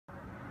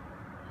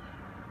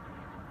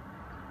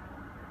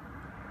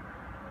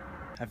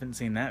Haven't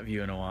seen that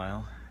view in a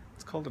while.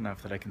 It's cold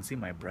enough that I can see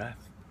my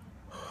breath.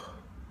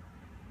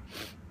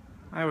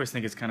 I always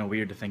think it's kind of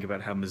weird to think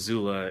about how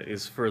Missoula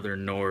is further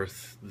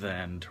north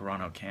than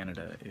Toronto,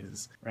 Canada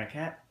is. Right,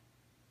 Kat?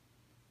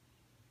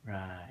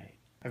 Right.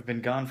 I've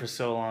been gone for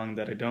so long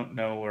that I don't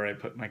know where I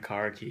put my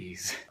car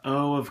keys.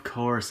 Oh, of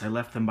course. I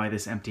left them by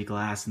this empty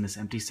glass and this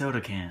empty soda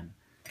can.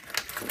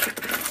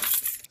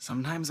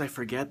 Sometimes I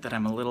forget that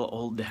I'm a little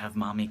old to have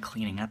mommy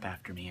cleaning up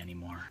after me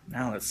anymore.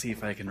 Now let's see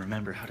if I can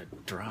remember how to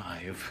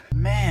drive.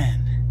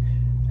 Man,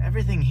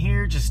 everything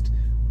here just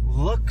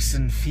looks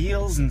and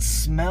feels and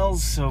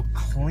smells so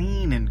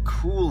clean and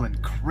cool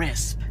and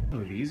crisp.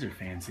 Oh, these are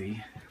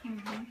fancy.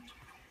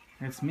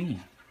 That's me.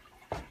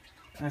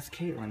 That's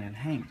Katelyn and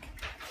Hank.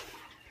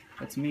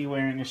 That's me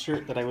wearing a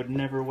shirt that I would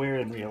never wear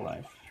in real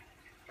life.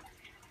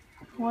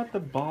 What the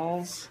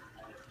balls?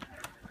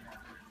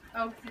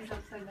 Oh, he's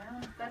upside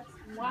down. That's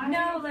why.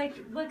 No, like,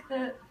 look,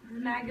 the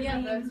magazine.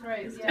 Yeah, that's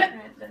right. Is Yeah.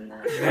 different than the.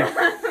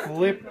 They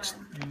flipped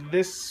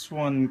this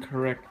one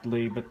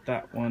correctly, but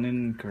that one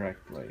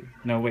incorrectly.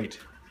 No, wait.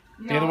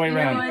 The other way you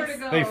around. know where to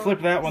go. They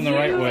flipped that one the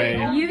right way.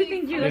 You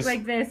think you look This-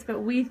 like this, but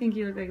we think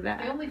you look like They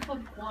that. only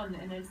flipped one,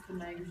 and it's the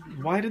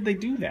magazine. Why did they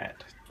do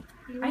that?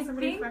 I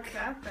Somebody think- fucked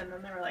up, and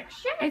then they were like,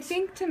 "Shit." I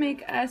think to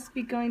make us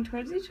be going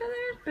towards each other,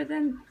 but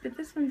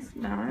this one's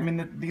not. I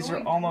mean, these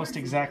are almost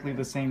exactly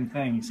the same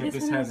thing, except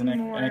This this one has has an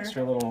more-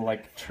 extra little,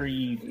 like,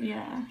 tree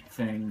Yeah.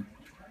 thing.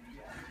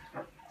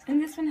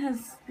 And this one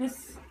has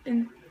this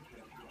in.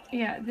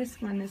 Yeah, this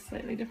one is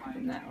slightly different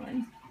than that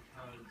one.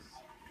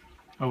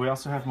 Oh, we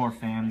also have more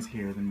fans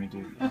here than we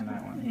do on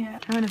that one. Yeah.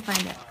 I want to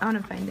find it. I want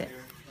to find it.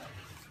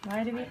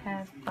 Why do we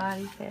have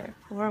body hair?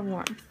 4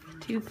 warmth,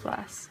 2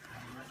 plus,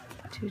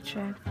 2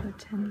 track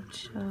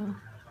potential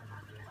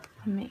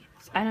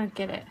mates. I don't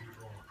get it.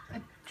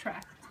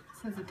 Attract.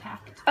 It says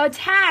attacked. Oh,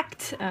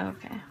 tact! Oh,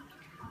 okay.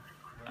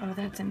 Oh,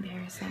 that's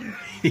embarrassing.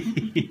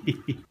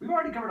 We've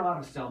already covered a lot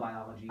of cell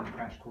biology in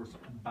Crash Course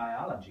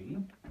Biology,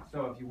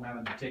 so if you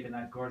haven't taken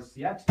that course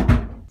yet...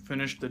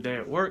 Finished the day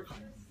at work.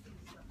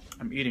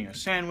 I'm eating a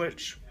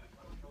sandwich.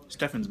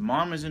 Stefan's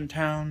mom is in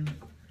town.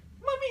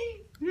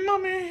 Mommy!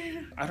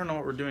 Mommy! I don't know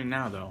what we're doing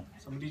now, though.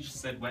 Somebody just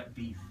said wet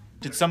beef.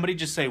 Did somebody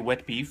just say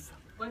wet beef?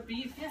 What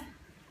beef? Yeah.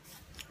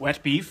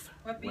 Wet beef?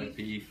 What beef? Wet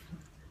beef.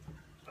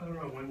 I don't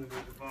know when did it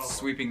evolve.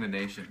 Sweeping the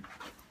nation.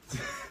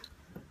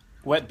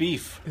 Wet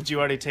beef. Did you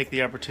already take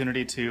the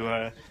opportunity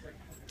to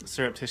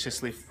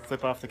surreptitiously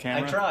flip off the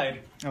camera? I tried.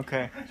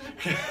 Okay.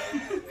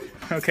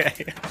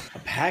 Okay. A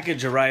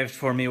package arrived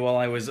for me while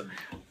I was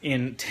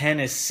in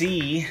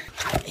Tennessee.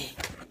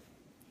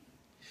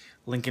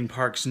 Linkin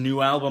Park's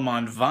new album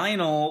on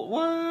vinyl.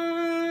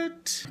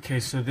 What? Okay,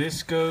 so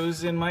this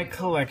goes in my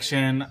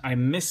collection.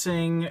 I'm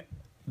missing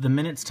the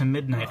Minutes to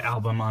Midnight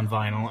album on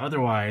vinyl.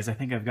 Otherwise, I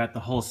think I've got the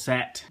whole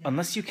set.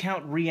 Unless you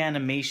count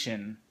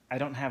Reanimation. I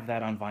don't have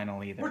that on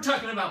vinyl either. We're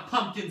talking about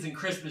pumpkins and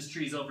Christmas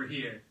trees over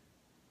here.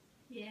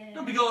 Yeah.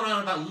 Don't be going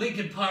on about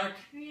Linkin Park.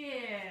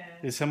 Yeah.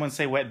 Did someone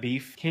say wet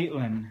beef?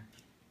 Katelyn,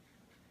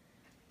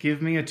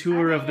 give me a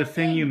tour of the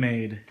thing you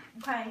made.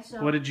 Okay,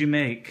 so What did you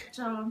make?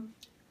 so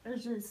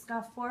it's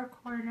got 4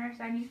 corners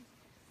on each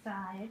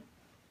side,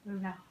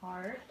 and a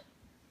heart,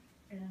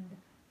 and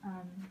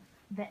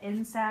the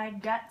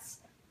inside guts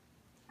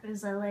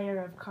is a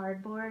layer of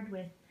cardboard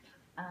with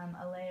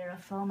a layer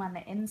of foam on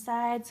the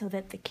inside, so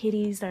that the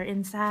kitties are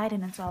inside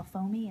and it's all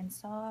foamy and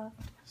soft.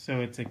 So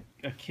it's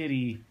a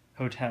kitty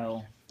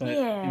hotel, but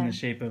Yeah. in the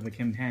shape of a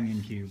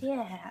companion cube.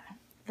 Yeah.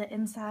 The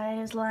inside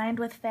is lined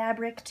with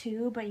fabric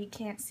too, but you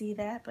can't see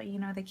that, but you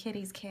know the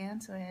kitties can,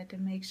 so I had to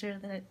make sure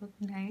that it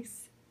looked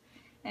nice.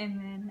 And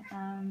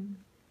then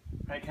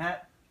Right,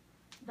 Kat?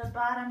 the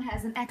bottom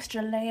has an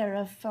extra layer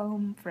of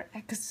foam for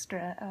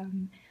extra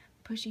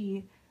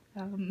pushy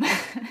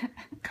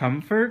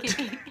Comfort?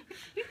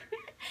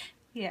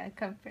 yeah,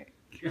 comfort.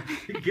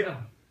 Go.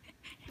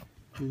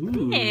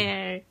 Ooh.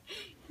 Yeah.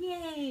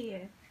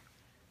 Yay.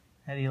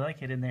 How do you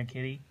like it in there,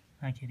 kitty?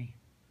 Hi, kitty.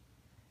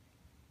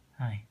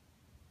 Hi.